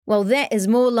Well, that is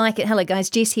more like it. Hello guys,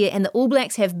 Jess here, and the All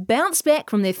Blacks have bounced back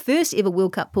from their first ever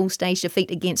World Cup pool stage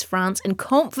defeat against France in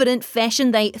confident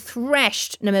fashion. They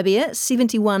thrashed Namibia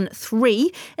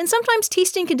 71-3 in sometimes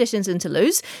testing conditions in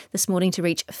Toulouse this morning to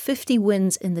reach 50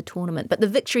 wins in the tournament. But the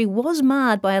victory was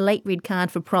marred by a late red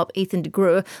card for prop Ethan de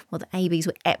Groot, while the ABs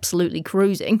were absolutely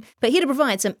cruising. But here to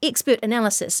provide some expert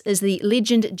analysis is the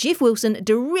legend Jeff Wilson,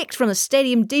 direct from the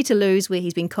Stadium de Toulouse, where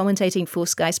he's been commentating for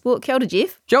Sky Sport. Kia ora,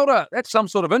 Jeff. Kia ora. That's some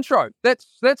sort of intro. That's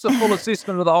a full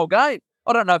assessment of the whole game.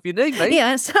 I don't know if you need me.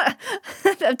 Yeah, so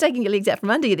I'm taking your legs out from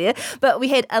under you there. But we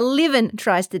had 11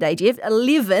 tries today, Jeff.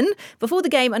 11. Before the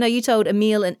game, I know you told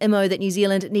Emil and Imo that New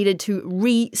Zealand needed to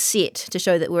reset to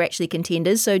show that we're actually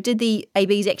contenders. So did the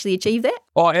ABs actually achieve that?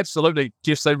 Oh, absolutely.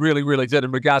 Yes, they really, really did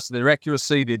in regards to their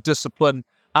accuracy, their discipline,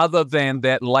 other than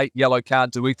that late yellow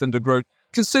card to Ethan de Groot.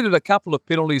 Conceded a couple of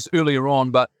penalties earlier on,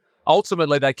 but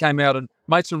ultimately they came out and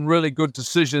made some really good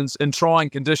decisions in trying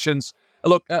conditions.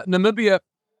 Look, Namibia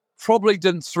probably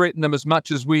didn't threaten them as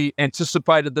much as we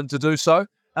anticipated them to do so.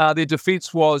 Their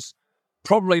defence was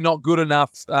probably not good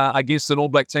enough against an All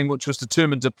Black team which was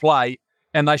determined to play,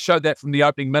 and they showed that from the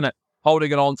opening minute,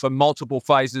 holding it on for multiple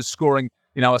phases, scoring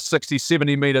a 60,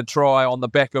 70-metre try on the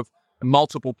back of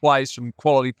multiple plays from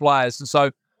quality players. And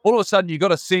so all of a sudden you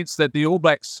got a sense that the All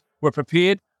Blacks were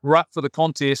prepared, were up for the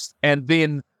contest, and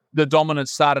then the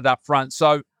dominance started up front.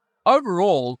 So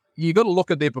overall, you got to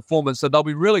look at their performance, and they'll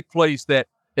be really pleased that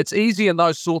it's easy in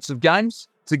those sorts of games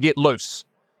to get loose.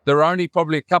 There are only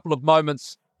probably a couple of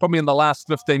moments, probably in the last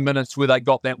 15 minutes, where they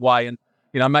got that way and,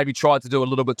 maybe tried to do a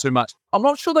little bit too much. I'm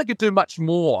not sure they could do much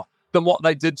more than what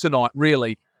they did tonight,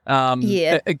 really.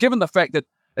 Given the fact that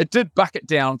it did bucket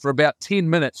down for about 10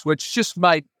 minutes, which just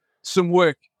made some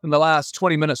work in the last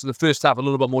 20 minutes of the first half a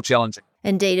little bit more challenging.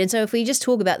 Indeed. And so if we just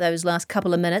talk about those last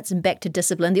couple of minutes and back to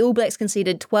discipline, the All Blacks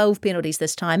conceded 12 penalties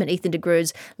this time, and Ethan de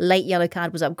Groot's late yellow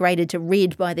card was upgraded to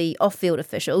red by the off-field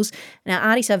officials. Now,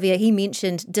 Ari Savia, he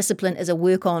mentioned discipline as a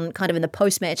work on kind of in the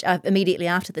post-match immediately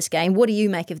after this game. What do you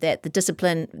make of that, the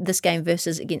discipline this game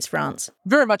versus against France?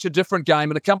 Very much a different game,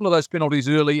 and a couple of those penalties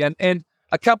early, and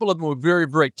a couple of them were very,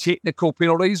 very technical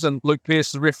penalties, and Luke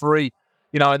Pearce, the referee,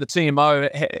 and the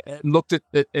TMO looked at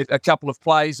a couple of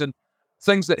plays and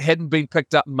things that hadn't been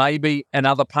picked up maybe in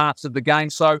other parts of the game.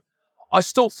 So I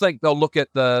still think they'll look at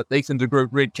the Ethan de Groot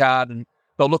red card and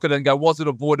they'll look at it and go, was it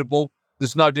avoidable?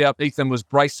 There's no doubt Ethan was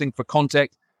bracing for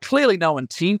contact. Clearly no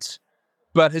intent,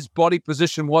 but his body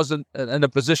position wasn't in a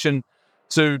position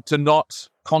to not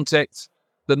contact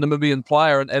the Namibian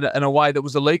player in a way that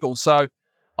was illegal. So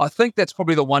I think that's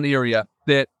probably the one area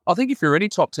that I think if you're any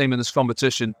top team in this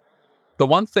competition, the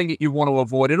one thing that you want to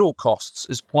avoid at all costs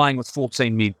is playing with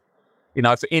 14 men,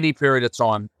 for any period of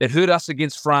time. It hurt us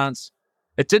against France.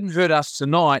 It didn't hurt us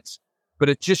tonight, but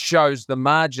it just shows the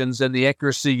margins and the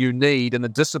accuracy you need and the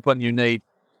discipline you need.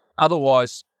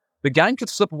 Otherwise, the game could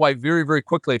slip away very, very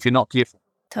quickly if you're not careful.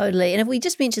 Totally. And if we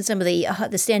just mention some of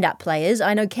the stand-up players,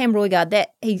 I know Cam Roigard,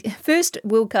 that he first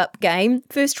World Cup game,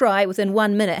 first try within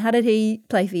 1 minute. How did he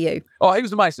play for you? Oh, he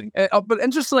was amazing. But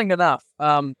interesting enough,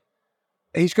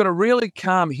 he's got a really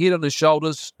calm head on his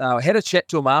shoulders. Had a chat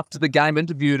to him after the game,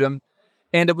 interviewed him,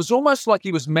 and it was almost like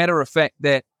he was matter-of-fact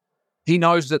that he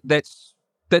knows that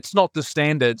that's not the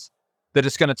standards that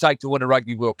it's going to take to win a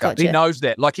Rugby World Cup. Gotcha. He knows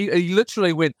that. Like, he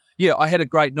literally went, yeah, I had a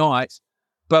great night,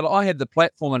 but I had the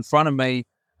platform in front of me.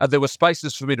 There were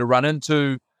spaces for me to run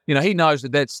into. He knows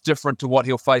that that's different to what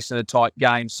he'll face in a tight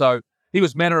game. So he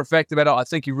was matter-of-fact about it. I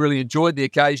think he really enjoyed the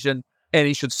occasion, and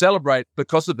he should celebrate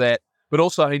because of that. But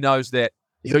also he knows that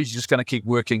he's just going to keep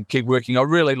working. I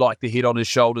really like the head on his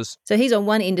shoulders. So he's on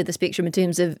one end of the spectrum in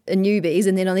terms of newbies,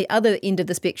 and then on the other end of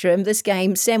the spectrum, this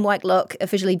game, Sam Whitelock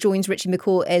officially joins Richie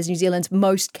McCaw as New Zealand's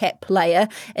most capped player.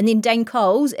 And then Dane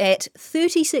Coles, at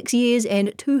 36 years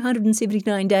and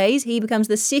 279 days, he becomes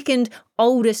the second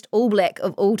oldest All Black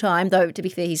of all time, though, to be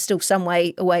fair, he's still some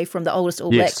way away from the oldest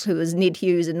All Black, who was Ned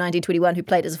Hughes in 1921, who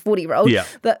played as a 40-year-old. Yeah.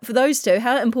 But for those two,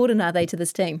 how important are they to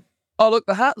this team? Oh, look,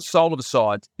 the heart and soul of the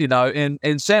side,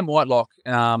 and Sam Whitelock,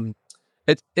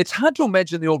 it's hard to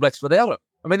imagine the All Blacks without him.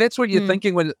 I mean, that's what you're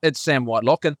thinking when it's Sam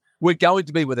Whitelock, and we're going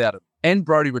to be without him, and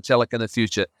Brodie Retallick in the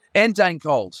future, and Dane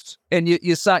Coles. And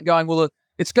you start going, well,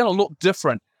 it's going to look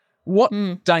different. What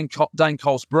Dane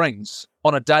Coles brings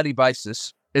on a daily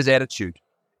basis is attitude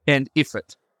and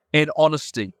effort and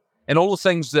honesty and all the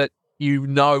things that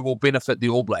will benefit the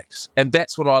All Blacks. And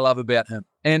that's what I love about him.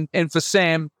 And for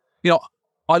Sam,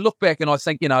 I look back and I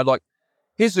think,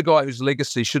 here's a guy whose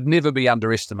legacy should never be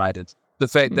underestimated. The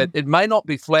fact that it may not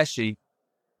be flashy,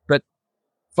 but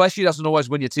flashy doesn't always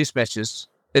win your test matches.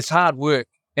 It's hard work,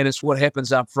 and it's what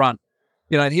happens up front.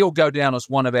 And he'll go down as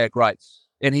one of our greats.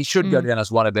 and he should go down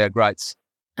as one of our greats.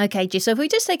 Okay, Jess, so if we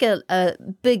just take a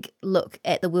big look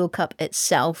at the World Cup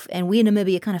itself and where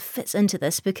Namibia kind of fits into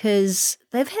this, because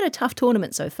they've had a tough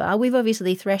tournament so far. We've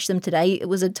obviously thrashed them today. It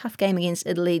was a tough game against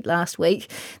Italy last week.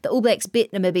 The All Blacks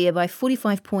beat Namibia by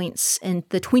 45 points in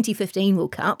the 2015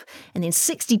 World Cup and then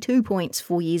 62 points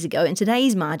 4 years ago. And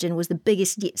today's margin was the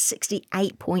biggest yet,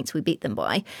 68 points we beat them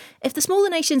by. If the smaller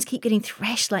nations keep getting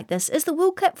thrashed like this, is the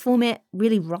World Cup format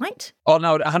really right? Oh,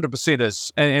 no, it 100%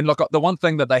 is. And look, the one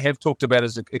thing that they have talked about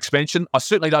is expansion. I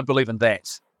certainly don't believe in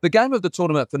that. The game of the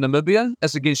tournament for Namibia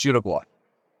is against Uruguay,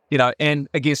 and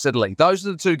against Italy. Those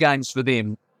are the two games for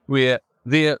them where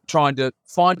they're trying to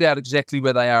find out exactly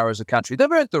where they are as a country.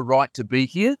 They've earned the right to be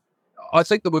here. I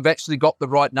think that we've actually got the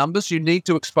right numbers. You need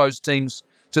to expose teams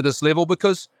to this level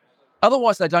because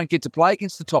otherwise they don't get to play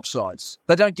against the top sides.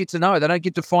 They don't get to know. They don't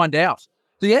get to find out.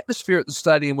 The atmosphere at the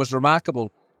stadium was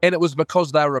remarkable, and it was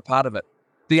because they were a part of it.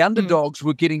 The underdogs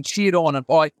were getting cheered on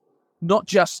by not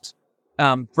just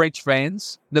French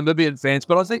fans, Namibian fans,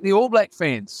 but I think the All Black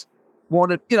fans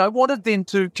wanted them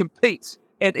to compete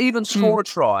and even score a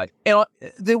try. And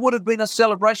there would have been a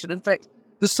celebration. In fact,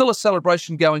 there's still a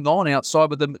celebration going on outside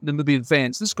with the Namibian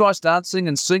fans. This guy's dancing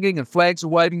and singing and flags are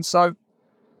waving. So,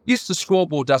 yes, the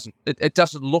scoreboard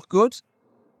doesn't look good,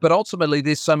 but ultimately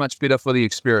there's so much better for the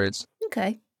experience.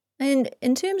 Okay. And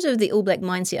in terms of the All Black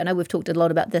mindset, I know we've talked a lot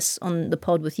about this on the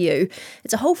pod with you.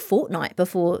 It's a whole fortnight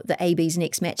before the AB's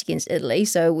next match against Italy.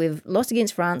 So we've lost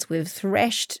against France. We've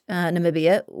thrashed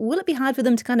Namibia. Will it be hard for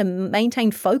them to kind of maintain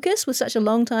focus with such a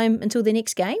long time until their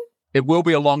next game? It will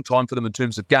be a long time for them in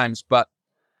terms of games, but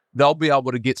they'll be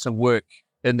able to get some work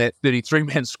in that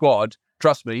 33-man squad.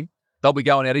 Trust me, they'll be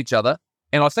going at each other.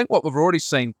 And I think what we've already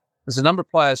seen is a number of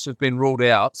players who've been ruled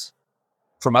out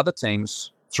from other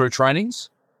teams through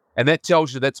trainings. And that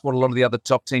tells you that's what a lot of the other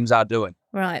top teams are doing.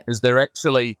 Right. Is they're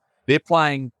getting,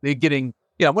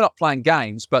 we're not playing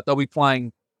games, but they'll be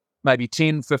playing maybe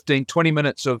 10, 15, 20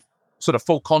 minutes of sort of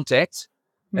full contact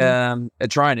at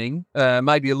training,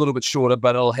 maybe a little bit shorter,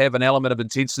 but it'll have an element of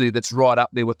intensity that's right up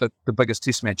there with the biggest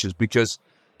test matches because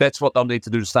that's what they'll need to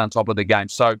do to stay on top of their game.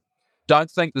 So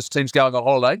don't think this team's going on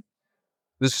holiday.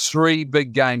 There's 3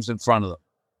 big games in front of them.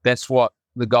 That's what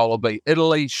the goal will be.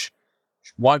 Italy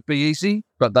won't be easy,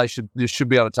 but they should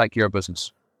be able to take care of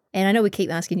business. And I know we keep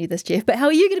asking you this, Jeff, but how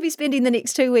are you going to be spending the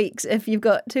next 2 weeks if you've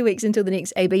got 2 weeks until the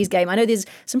next AB's game? I know there's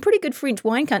some pretty good French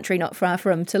wine country not far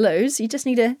from Toulouse. You just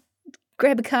need to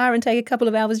grab a car and take a couple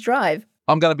of hours drive.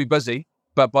 I'm going to be busy,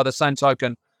 but by the same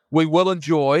token, we will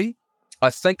enjoy,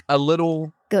 I think, a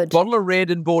little bottle of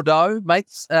red in Bordeaux,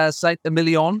 mates,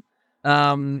 Saint-Emilion.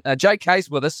 JK's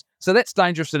with us, so that's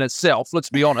dangerous in itself, let's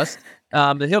be honest.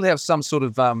 He'll have some sort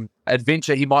of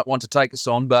adventure he might want to take us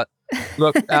on, but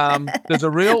look, there's a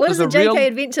real... What does a JK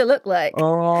adventure look like?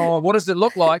 Oh, what does it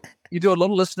look like? You do a lot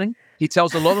of listening. He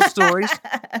tells a lot of stories.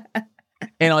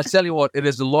 And I tell you what, it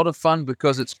is a lot of fun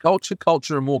because it's culture,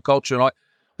 and more culture. And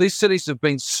these cities have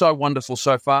been so wonderful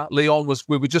so far. we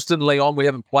were just in Lyon. We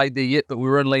haven't played there yet, but we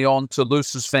were in Lyon.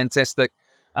 Toulouse is fantastic.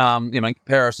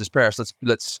 Paris is Paris.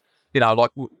 Let's we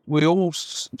all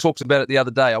talked about it the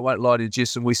other day. I won't lie to you,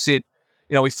 Jess, and we said,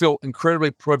 we feel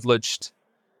incredibly privileged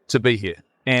to be here.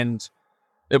 And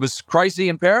it was crazy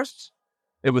in Paris.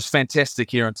 It was fantastic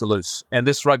here in Toulouse. And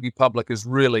this rugby public is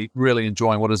really, really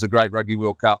enjoying what is a great Rugby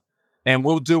World Cup. And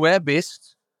we'll do our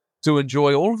best to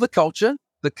enjoy all of the culture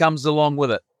that comes along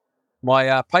with it.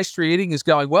 My pastry eating is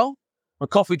going well. My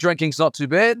coffee drinking's not too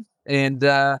bad. And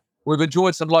we've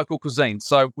enjoyed some local cuisine.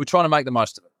 So we're trying to make the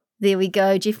most of it. There we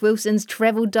go, Jeff Wilson's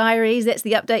Travel Diaries. That's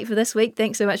the update for this week.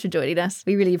 Thanks so much for joining us.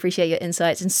 We really appreciate your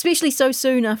insights, and especially so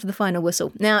soon after the final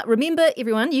whistle. Now, remember,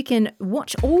 everyone, you can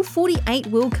watch all 48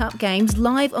 World Cup games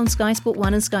live on Sky Sport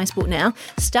 1 and Sky Sport Now.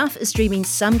 Stuff is streaming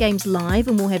some games live,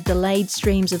 and we'll have delayed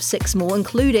streams of 6 more,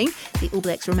 including the All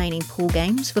Blacks' remaining pool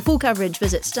games. For full coverage,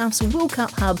 visit Stuff's World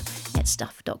Cup hub at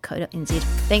stuff.co.nz.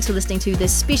 Thanks for listening to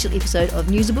this special episode of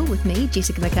Newsable with me,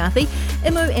 Jessica McCarthy.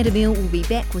 Imo and Emil will be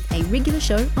back with a regular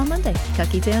show on Monday. Ka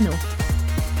kite anō.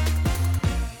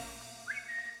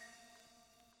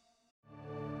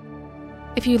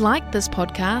 If you like this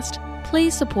podcast,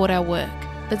 please support our work.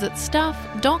 Visit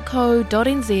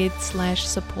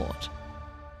stuff.co.nz/support.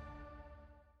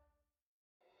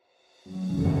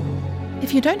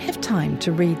 If you don't have time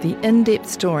to read the in-depth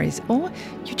stories or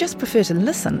you just prefer to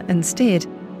listen instead,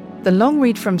 The Long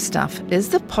Read from Stuff is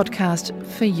the podcast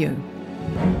for you.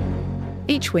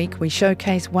 Each week we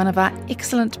showcase one of our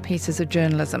excellent pieces of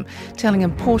journalism, telling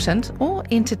important or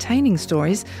entertaining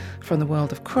stories from the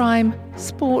world of crime,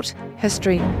 sport,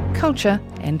 history, culture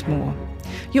and more.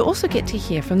 You also get to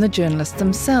hear from the journalists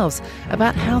themselves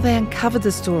about how they uncovered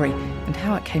the story and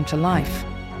how it came to life.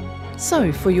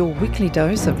 So, for your weekly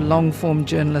dose of long-form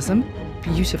journalism,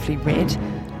 beautifully read,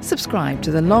 subscribe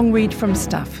to the Long Read from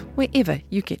Stuff wherever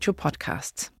you get your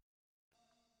podcasts.